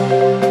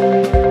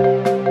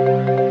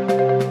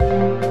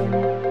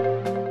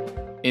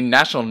In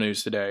national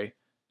news today,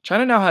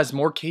 China now has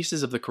more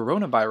cases of the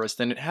coronavirus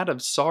than it had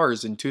of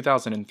SARS in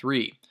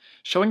 2003,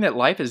 showing that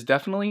life is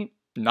definitely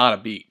not a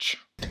beach.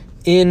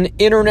 In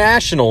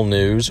international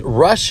news,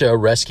 Russia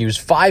rescues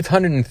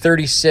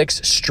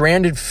 536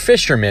 stranded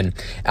fishermen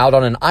out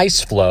on an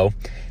ice floe.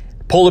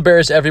 Polar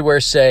bears everywhere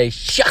say,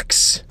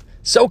 shucks,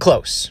 so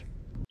close.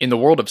 In the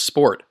world of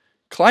sport,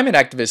 climate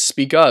activists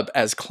speak up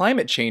as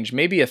climate change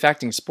may be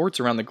affecting sports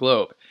around the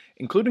globe,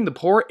 including the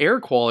poor air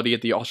quality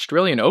at the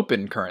Australian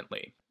Open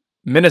currently.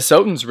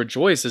 Minnesotans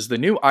rejoice as the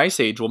new ice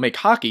age will make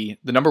hockey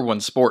the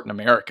 #1 sport in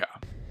America.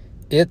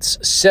 It's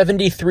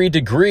 73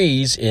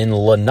 degrees in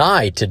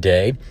Lanai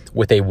today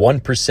with a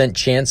 1%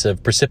 chance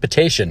of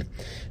precipitation.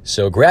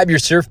 So grab your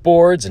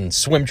surfboards and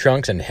swim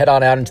trunks and head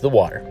on out into the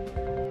water.